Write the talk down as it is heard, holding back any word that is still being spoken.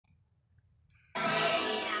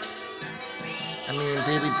I mean,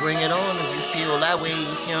 baby, bring it on if you feel that way,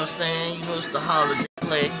 you see what I'm saying? You know it's the holiday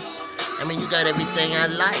play. I mean, you got everything I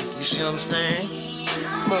like, you see what I'm saying?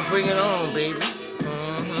 Come on, bring it on, baby.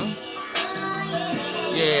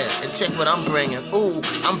 Yeah, and check what I'm bringing. Ooh,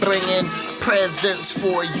 I'm bringing presents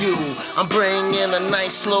for you. I'm bringing a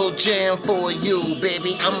nice slow jam for you,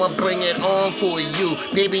 baby. I'ma bring it on for you,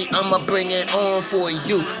 baby. I'ma bring it on for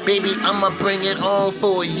you, baby. I'ma bring it on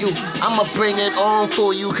for you. I'ma bring it on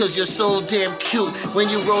for you, cause you're so damn cute. When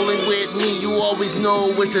you rolling with me, you always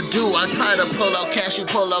know what to do. I try to pull out cash, you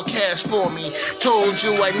pull out cash for me. Told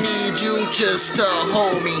you I need you just to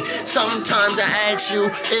hold me. Sometimes I ask you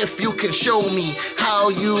if you can show me how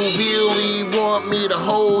you really want me to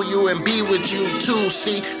hold you and be with you too.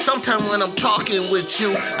 See, sometimes when I'm talking with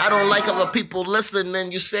you, I don't like other people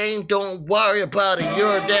listening. You saying don't worry about it,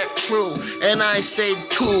 you're that true. And I say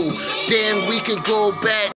too, then we can go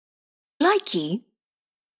back. Likey.